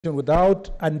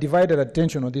without undivided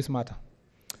attention on this matter.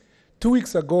 2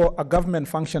 weeks ago, a government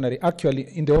functionary,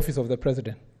 actually in the office of the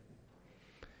president,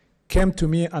 came to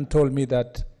me and told me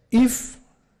that if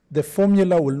the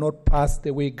formula will not pass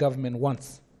the way government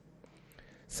wants,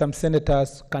 some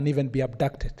senators can even be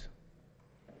abducted.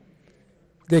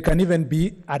 They can even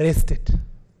be arrested.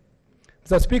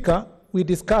 Mr. Speaker, we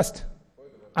discussed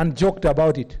and joked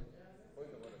about it.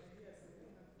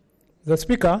 The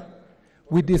Speaker,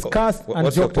 we discussed and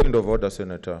What's joked. your point of order,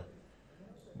 Senator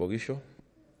Bogisho?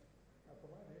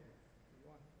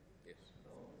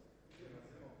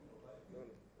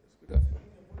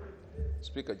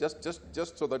 Speaker,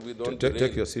 just so that we don't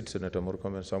Take your seat, Senator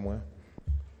Murkomen, somewhere.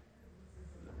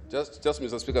 Just,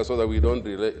 Mr. Speaker, so that we don't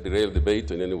derail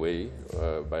debate in any way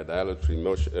by dilatory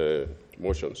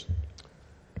motions.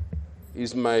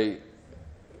 Is my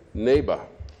neighbor,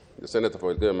 the Senator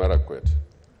for Elgeyo Marakwet,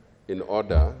 in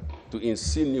order to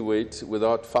insinuate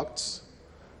without facts,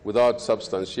 without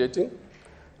substantiating,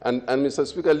 and Mr.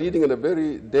 Speaker, leading in a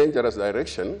very dangerous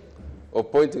direction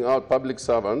of pointing out public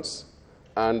servants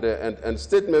and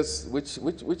statements which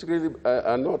really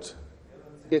are not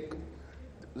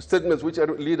statements which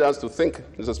lead us to think,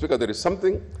 Mr. Speaker, there is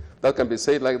something that can be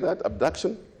said like that,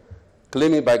 abduction,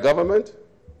 claiming by government.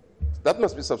 That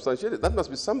must be substantiated. That must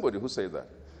be somebody who said that.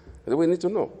 And we need to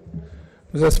know.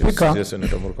 Mr. Speaker, Yes,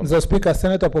 Senator Murkomen. Mr. Speaker,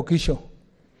 Senator Bogisho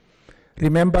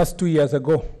remembers 2 years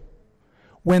ago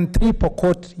when 3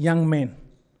 Pokot young men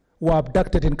were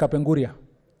abducted in Kapenguria,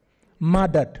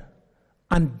 murdered,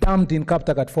 and dumped in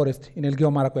Kaptagat Forest in Elgeyo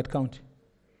Marakwet County.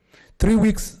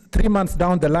 3 months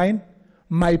down the line,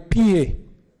 my PA,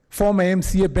 former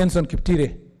MCA Benson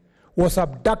Kiptire, was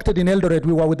abducted in Eldoret.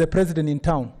 We were with the president in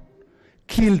town,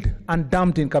 killed and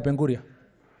dumped in Kapenguria.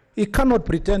 He cannot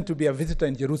pretend to be a visitor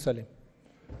in Jerusalem.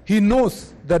 He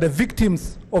knows that the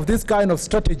victims of this kind of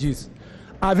strategies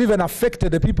have even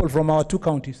affected the people from our 2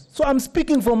 counties. So I'm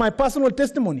speaking from my personal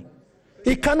testimony.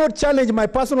 He cannot challenge my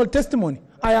personal testimony.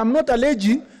 I am not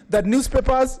alleging that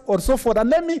newspapers or so forth. And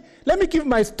let me give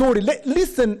my story.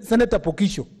 Listen, Senator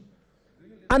Bogisho,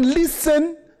 and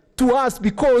listen to us,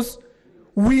 because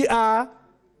we are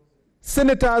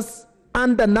senators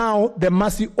under now the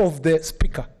mercy of the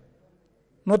Speaker,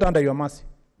 not under your mercy.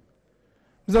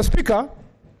 Mr. Speaker,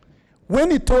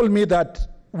 when he told me that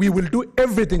we will do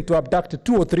everything to abduct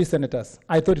 2 or 3 senators,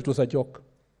 I thought it was a joke.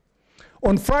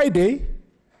 On Friday,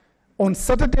 on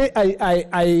Saturday,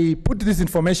 I put this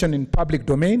information in public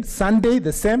domain. Sunday,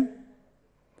 the same.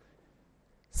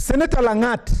 Senator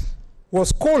Langat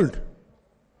was called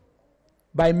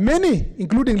by many,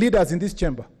 including leaders in this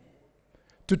chamber,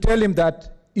 to tell him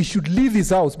that he should leave his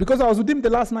house, because I was with him the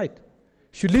last night.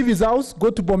 He should leave his house, go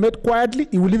to Bomet quietly.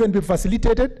 He will even be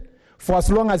facilitated for as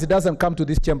long as he doesn't come to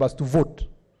these chambers to vote.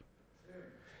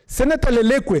 Senator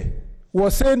Lelekwe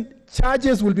was saying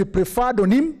charges will be preferred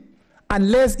on him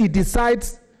unless he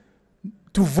decides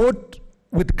to vote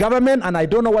with government, and I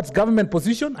don't know what's government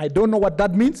position. I don't know what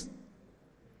that means.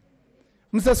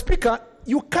 Mr. Speaker,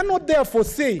 you cannot therefore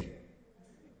say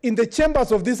in the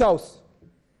chambers of this house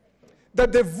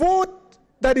that the vote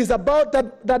that is about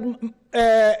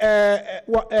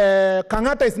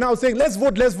Kangata is now saying, let's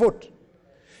vote, let's vote.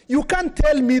 You can't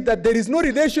tell me that there is no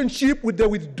relationship with the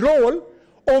withdrawal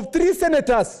of 3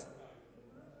 senators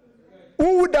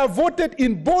who would have voted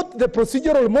in both the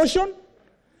procedural motion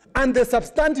and the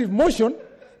substantive motion,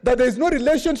 that there is no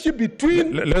relationship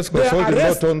between Let's their consult the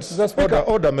arrest, voters,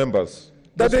 order members.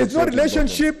 that there is no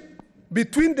relationship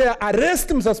between their arrest,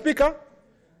 Mr. Speaker,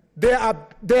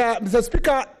 Mr.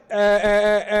 Speaker,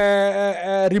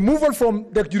 removal from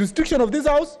the jurisdiction of this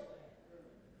house,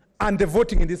 and the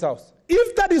voting in this house.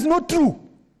 If that is not true,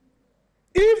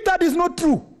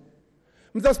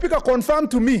 Mr. Speaker, confirm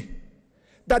to me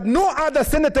that no other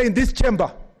senator in this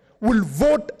chamber will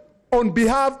vote on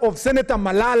behalf of Senator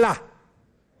Malala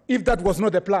if that was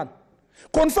not the plan.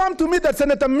 Confirm to me that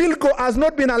Senator Milko has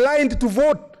not been aligned to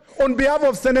vote on behalf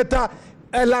of Senator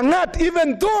Langat,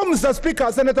 even though, Mr.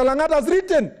 Speaker, Senator Langat has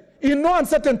written in no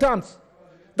uncertain terms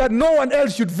that no one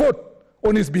else should vote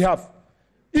on his behalf.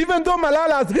 Even though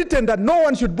Malala has written that no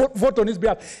one should vote on his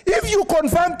behalf. If you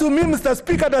confirm to me, Mr.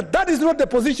 Speaker, that that is not the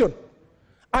position,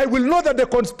 I will know that the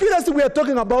conspiracy we are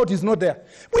talking about is not there.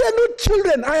 We are not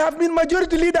children. I have been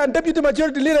majority leader and deputy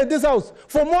majority leader in this house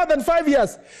for more than 5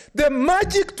 years. The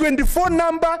magic 24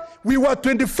 number, we were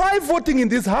 25 voting in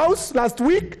this house last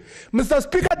week. Mr.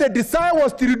 Speaker, the desire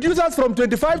was to reduce us from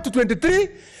 25 to 23.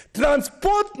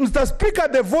 Transport, Mr. Speaker,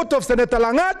 the vote of Senator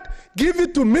Langat, give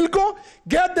it to Milko,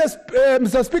 get the,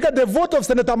 Mr. Speaker, the vote of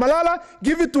Senator Malala,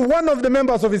 give it to one of the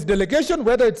members of his delegation,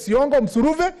 whether it's Yongo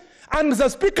Msuruve, and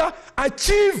Mr. Speaker,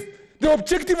 achieve the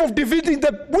objective of defeating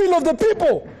the will of the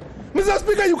people. Mr.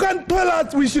 Speaker, you can't tell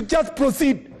us we should just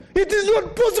proceed. It is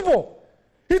not possible.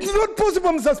 It is not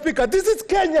possible, Mr. Speaker. This is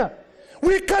Kenya.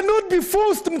 We cannot be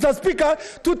forced, Mr. Speaker,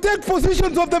 to take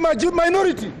positions of the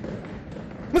minority.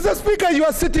 Mr. Speaker, you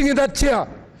are sitting in that chair.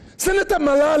 Senator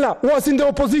Malala was in the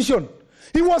opposition.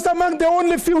 He was among the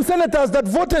only few senators that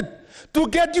voted to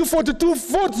get you 42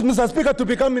 votes, Mr. Speaker, to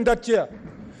become in that chair.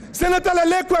 Senator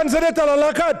Lalekwe and Senator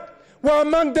Lalakat were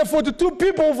among the 42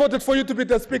 people who voted for you to be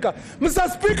the Speaker. Mr.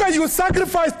 Speaker, you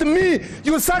sacrificed me.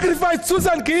 You sacrificed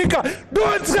Susan Kihika.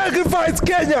 Don't sacrifice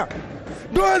Kenya.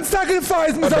 Don't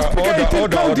sacrifice, Mr. Speaker.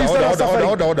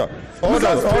 Order.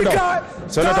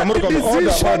 Senator Murkomen,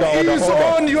 is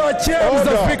on your chair,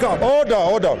 Mr. Speaker.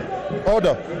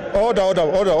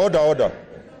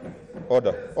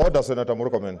 Order, Senator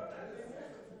Murkomen.